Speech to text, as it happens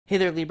Hey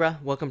there, Libra.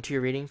 Welcome to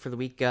your reading for the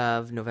week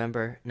of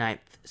November 9th.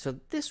 So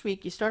this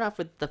week, you start off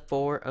with the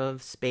Four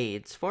of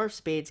Spades. Four of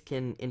Spades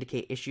can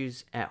indicate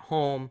issues at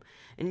home,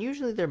 and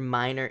usually they're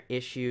minor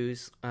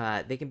issues.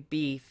 They can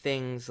be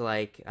things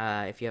like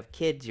if you have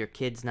kids, your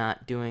kid's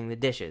not doing the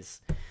dishes,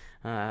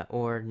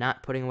 or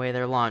not putting away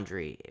their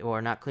laundry,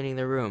 or not cleaning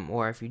their room.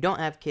 Or if you don't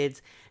have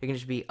kids, it can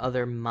just be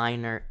other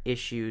minor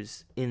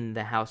issues in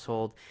the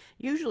household,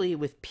 usually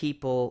with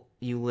people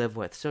you live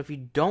with. So if you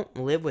don't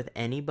live with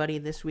anybody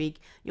this week,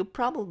 you'll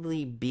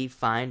probably be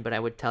fine, but I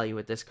would tell you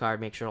with this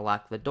card, make sure to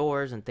lock the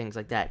doors and things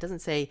like that. It doesn't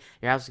say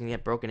your house is going to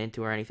get broken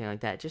into or anything like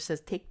that. It just says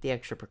take the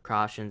extra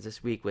precautions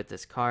this week with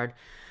this card.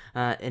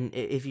 And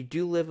if you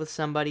do live with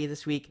somebody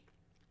this week,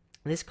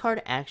 this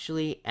card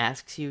actually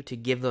asks you to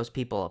give those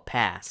people a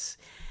pass.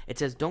 It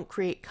says don't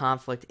create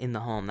conflict in the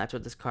home. That's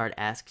what this card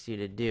asks you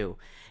to do.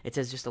 It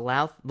says just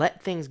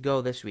let things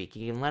go this week.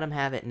 You can let them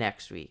have it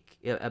next week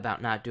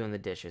about not doing the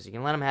dishes. You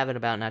can let them have it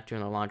about not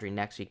doing the laundry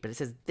next week. But it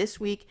says this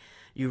week,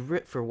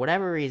 for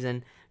whatever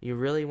reason, you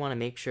really want to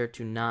make sure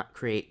to not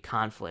create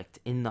conflict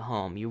in the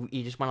home. You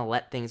just want to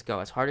let things go,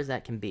 as hard as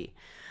that can be.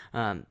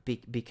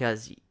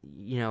 Because,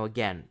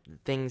 again,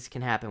 things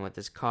can happen with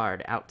this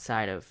card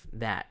outside of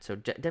that. So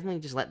definitely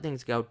just let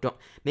things go. Don't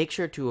make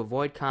sure to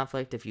avoid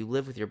conflict. If you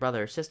live with your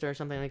brother or sister or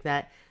something like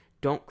that,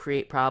 don't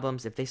create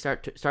problems. If they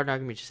start an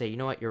argument, just say, you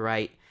know what, you're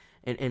right,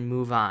 and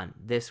move on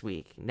this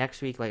week.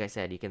 Next week, like I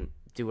said, you can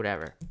do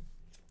whatever.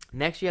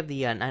 Next, you have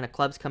the Nine of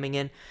Clubs coming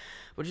in,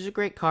 which is a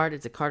great card.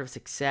 It's a card of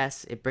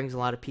success. It brings a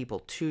lot of people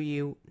to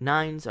you.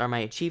 Nines are my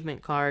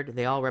achievement card.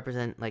 They all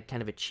represent like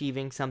kind of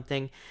achieving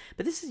something.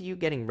 But this is you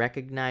getting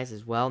recognized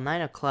as well.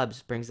 Nine of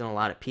Clubs brings in a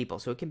lot of people.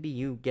 So it can be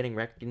you getting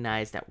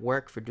recognized at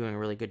work for doing a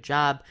really good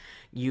job.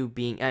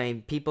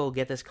 People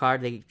get this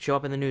card. They show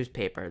up in the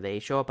newspaper. They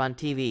show up on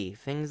TV.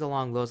 Things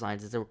along those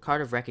lines. It's a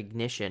card of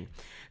recognition.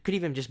 Could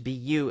even just be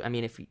you.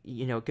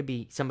 It could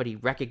be somebody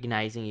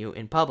recognizing you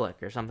in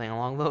public or something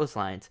along those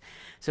lines.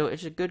 So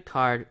it's a good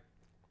card.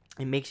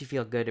 It makes you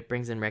feel good, it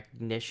brings in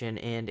recognition,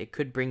 and it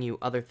could bring you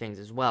other things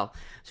as well.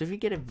 So if you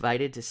get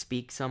invited to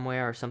speak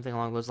somewhere or something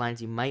along those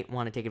lines, you might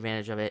want to take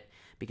advantage of it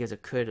because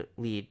it could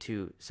lead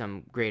to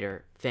some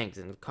greater things,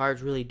 and the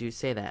cards really do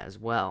say that as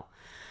well.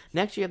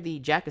 Next, you have the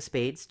Jack of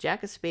Spades.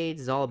 Jack of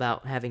Spades is all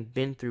about having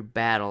been through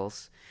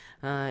battles.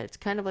 It's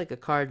kind of like a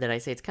card that I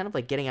say, it's kind of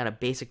like getting out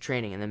of basic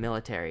training in the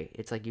military.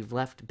 It's like you've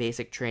left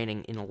basic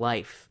training in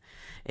life,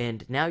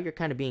 and now you're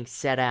kind of being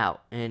set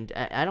out, and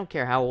I don't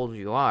care how old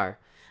you are.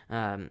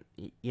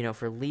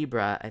 For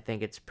Libra, I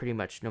think it's pretty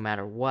much no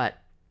matter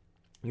what,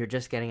 you're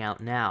just getting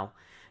out now.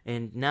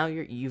 And now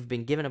you've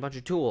been given a bunch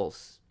of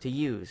tools to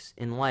use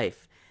in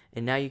life,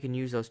 and now you can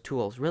use those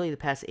tools. Really, the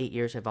past 8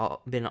 years have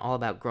been all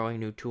about growing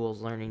new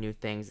tools, learning new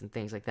things, and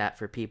things like that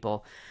for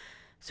people.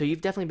 So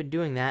you've definitely been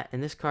doing that,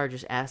 and this card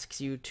just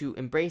asks you to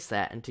embrace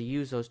that and to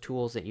use those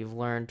tools that you've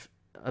learned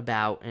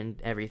about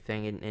and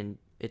everything, and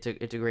it's a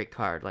great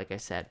card, like I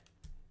said.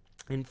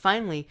 And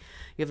finally,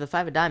 you have the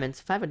Five of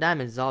Diamonds. Five of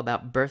Diamonds is all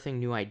about birthing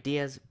new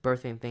ideas,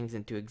 birthing things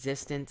into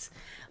existence.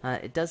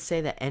 It does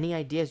say that any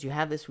ideas you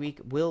have this week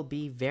will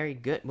be very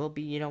good, will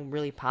be,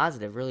 really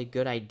positive, really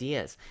good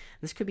ideas.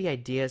 This could be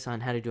ideas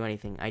on how to do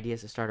anything,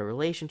 ideas to start a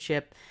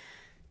relationship,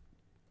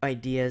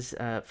 ideas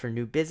for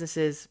new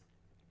businesses,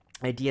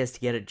 ideas to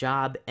get a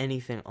job,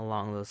 anything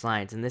along those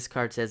lines. And this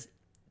card says,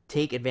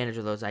 take advantage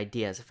of those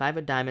ideas. Five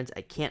of Diamonds,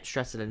 I can't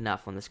stress it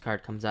enough when this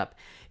card comes up.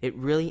 It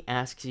really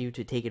asks you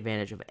to take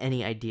advantage of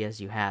any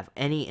ideas you have,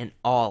 any and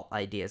all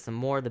ideas. The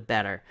more, the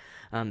better,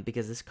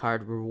 because this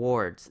card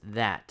rewards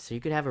that. So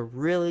you could have a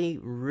really,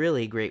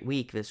 really great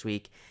week this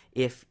week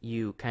if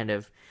you kind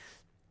of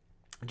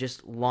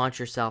just launch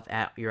yourself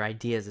at your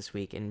ideas this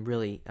week, and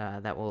really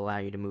that will allow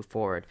you to move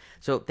forward.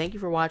 So thank you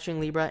for watching,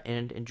 Libra,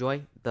 and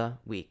enjoy the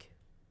week.